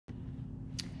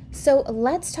So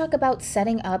let's talk about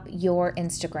setting up your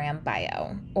Instagram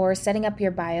bio or setting up your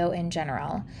bio in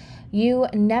general. You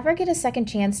never get a second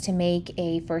chance to make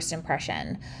a first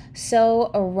impression. So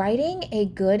writing a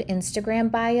good Instagram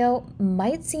bio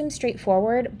might seem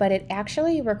straightforward, but it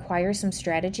actually requires some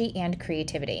strategy and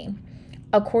creativity.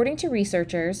 According to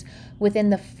researchers, within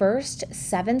the first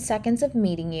 7 seconds of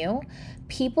meeting you,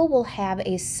 people will have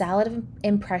a solid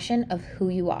impression of who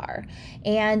you are,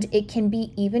 and it can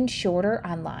be even shorter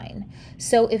online.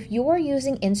 So if you're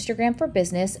using Instagram for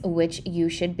business, which you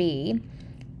should be,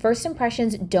 first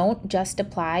impressions don't just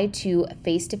apply to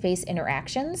face-to-face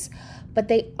interactions, but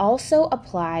they also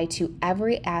apply to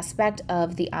every aspect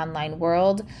of the online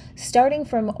world, starting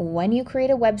from when you create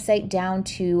a website down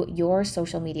to your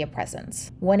social media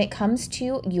presence. When it comes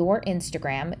to your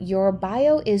Instagram, your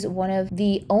bio is one of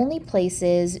the only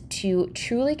places to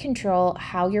truly control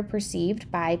how you're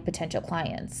perceived by potential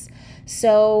clients.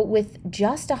 So with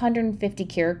just 150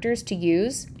 characters to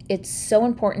use, it's so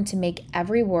important to make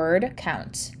every word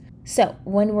count. So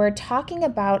when we're talking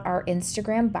about our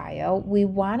Instagram bio, we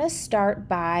want to start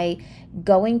by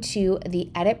going to the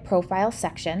edit profile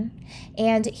section.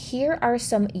 And here are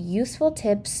some useful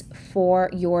tips for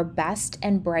your best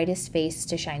and brightest face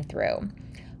to shine through.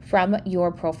 From your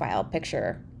profile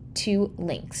picture to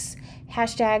links,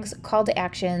 hashtags, call to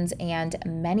actions, and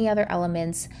many other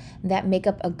elements that make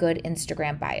up a good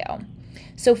Instagram bio.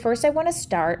 So first I want to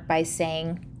start by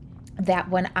saying that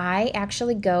when I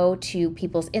actually go to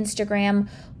people's Instagram,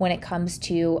 when it comes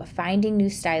to finding new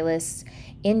stylists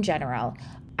in general,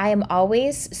 I am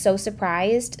always so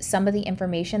surprised some of the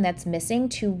information that's missing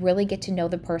to really get to know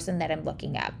the person that I'm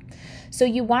looking at. So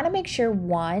you want to make sure,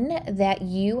 one, that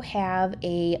you have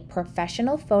a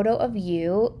professional photo of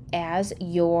you as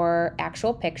your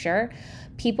actual picture.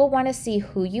 People want to see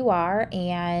who you are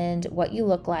and what you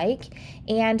look like,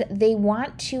 and they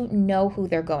want to know who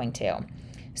they're going to.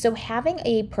 So having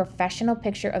a professional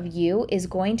picture of you is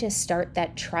going to start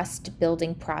that trust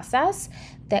building process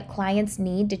that clients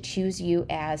need to choose you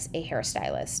as a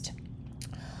hairstylist.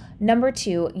 Number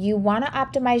 2, you want to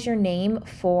optimize your name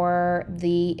for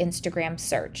the Instagram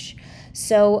search.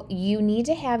 So you need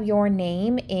to have your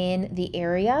name in the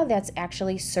area that's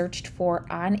actually searched for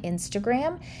on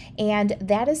Instagram, and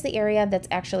that is the area that's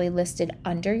actually listed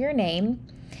under your name.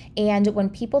 And when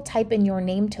people type in your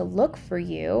name to look for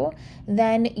you,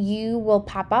 then you will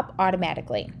pop up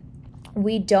automatically.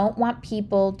 We don't want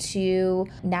people to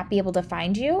not be able to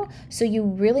find you, so you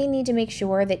really need to make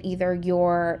sure that either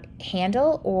your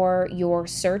handle or your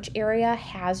search area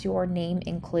has your name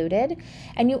included.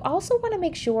 And you also want to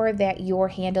make sure that your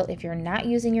handle, if you're not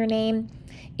using your name,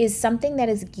 is something that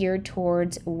is geared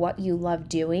towards what you love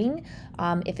doing.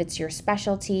 If it's your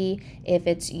specialty, if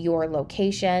it's your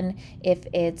location, if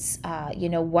it's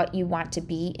what you want to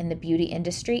be in the beauty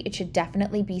industry, it should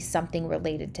definitely be something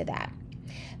related to that.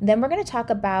 Then we're going to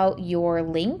talk about your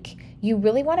link. You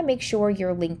really want to make sure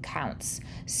your link counts.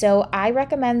 So I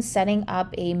recommend setting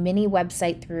up a mini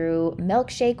website through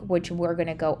Milkshake, which we're going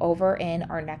to go over in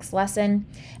our next lesson.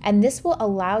 And this will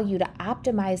allow you to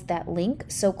optimize that link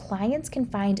so clients can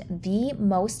find the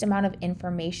most amount of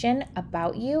information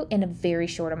about you in a very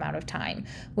short amount of time,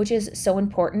 which is so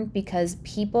important because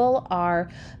people are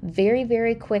very,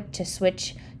 very quick to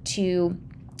switch to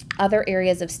other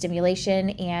areas of stimulation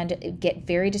and get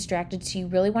very distracted. So you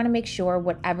really want to make sure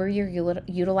whatever you're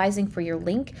utilizing for your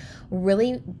link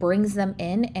really brings them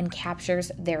in and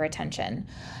captures their attention.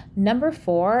 Number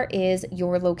 4 is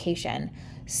your location.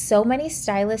 So many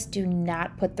stylists do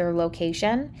not put their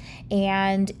location,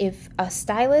 and if a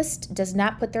stylist does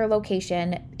not put their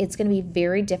location, it's going to be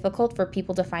very difficult for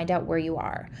people to find out where you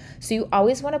are. So you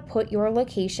always want to put your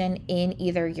location in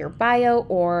either your bio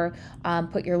or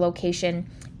put your location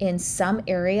in some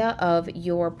area of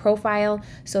your profile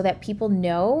so that people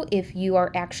know if you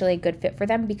are actually a good fit for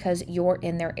them because you're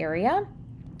in their area.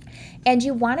 And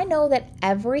you want to know that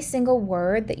every single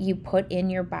word that you put in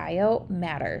your bio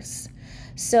matters.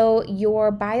 So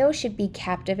your bio should be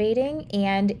captivating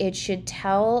and it should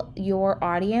tell your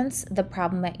audience the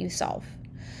problem that you solve.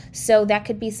 So that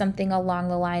could be something along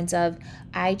the lines of,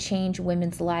 I change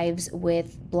women's lives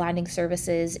with blonding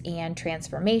services and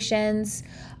transformations.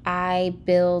 I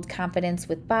build confidence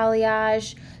with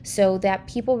balayage, so that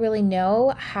people really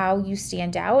know how you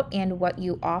stand out and what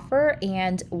you offer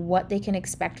and what they can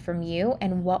expect from you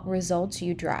and what results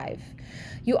you drive.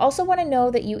 You also want to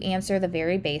know that you answer the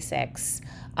very basics.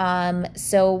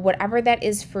 So whatever that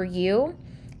is for you,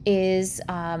 is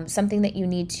something that you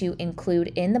need to include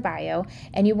in the bio,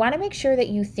 and you want to make sure that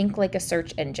you think like a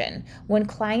search engine. When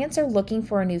clients are looking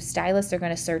for a new stylist, they're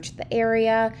going to search the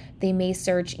area, they may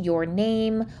search your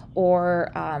name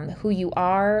or who you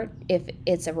are. If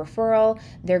it's a referral,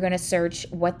 they're going to search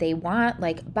what they want,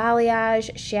 like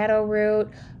balayage, shadow root,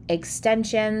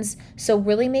 extensions. So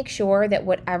really make sure that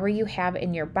whatever you have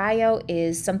in your bio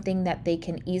is something that they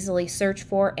can easily search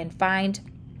for and find.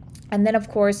 And then, of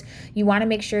course, you want to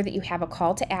make sure that you have a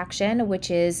call to action, which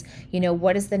is,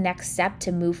 what is the next step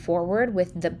to move forward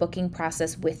with the booking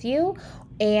process with you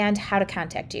and how to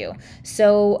contact you.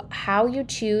 So how you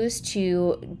choose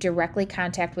to directly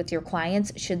contact with your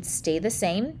clients should stay the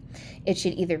same. It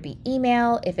should either be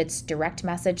email. If it's direct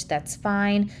message, that's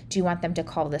fine. Do you want them to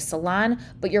call the salon?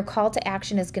 But your call to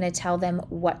action is going to tell them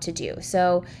what to do.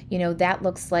 So, that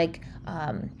looks like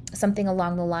something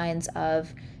along the lines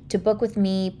of, to book with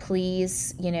me,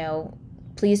 please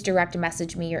direct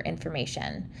message me your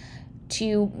information.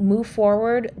 To move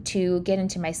forward, to get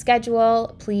into my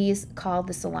schedule, please call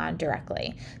the salon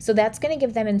directly. So that's going to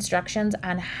give them instructions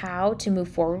on how to move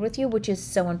forward with you, which is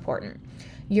so important.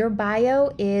 Your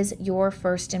bio is your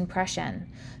first impression.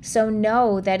 So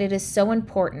know that it is so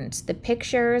important. The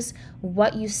pictures,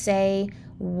 what you say,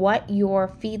 what your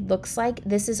feed looks like,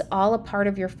 this is all a part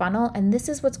of your funnel, and this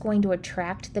is what's going to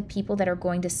attract the people that are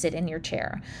going to sit in your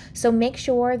chair. So make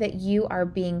sure that you are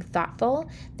being thoughtful,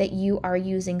 that you are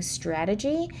using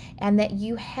strategy, and that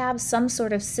you have some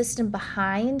sort of system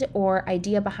behind or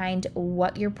idea behind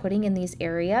what you're putting in these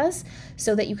areas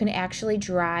so that you can actually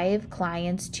drive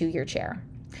clients to your chair.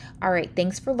 All right,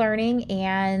 thanks for learning,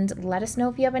 and let us know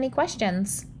if you have any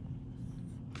questions.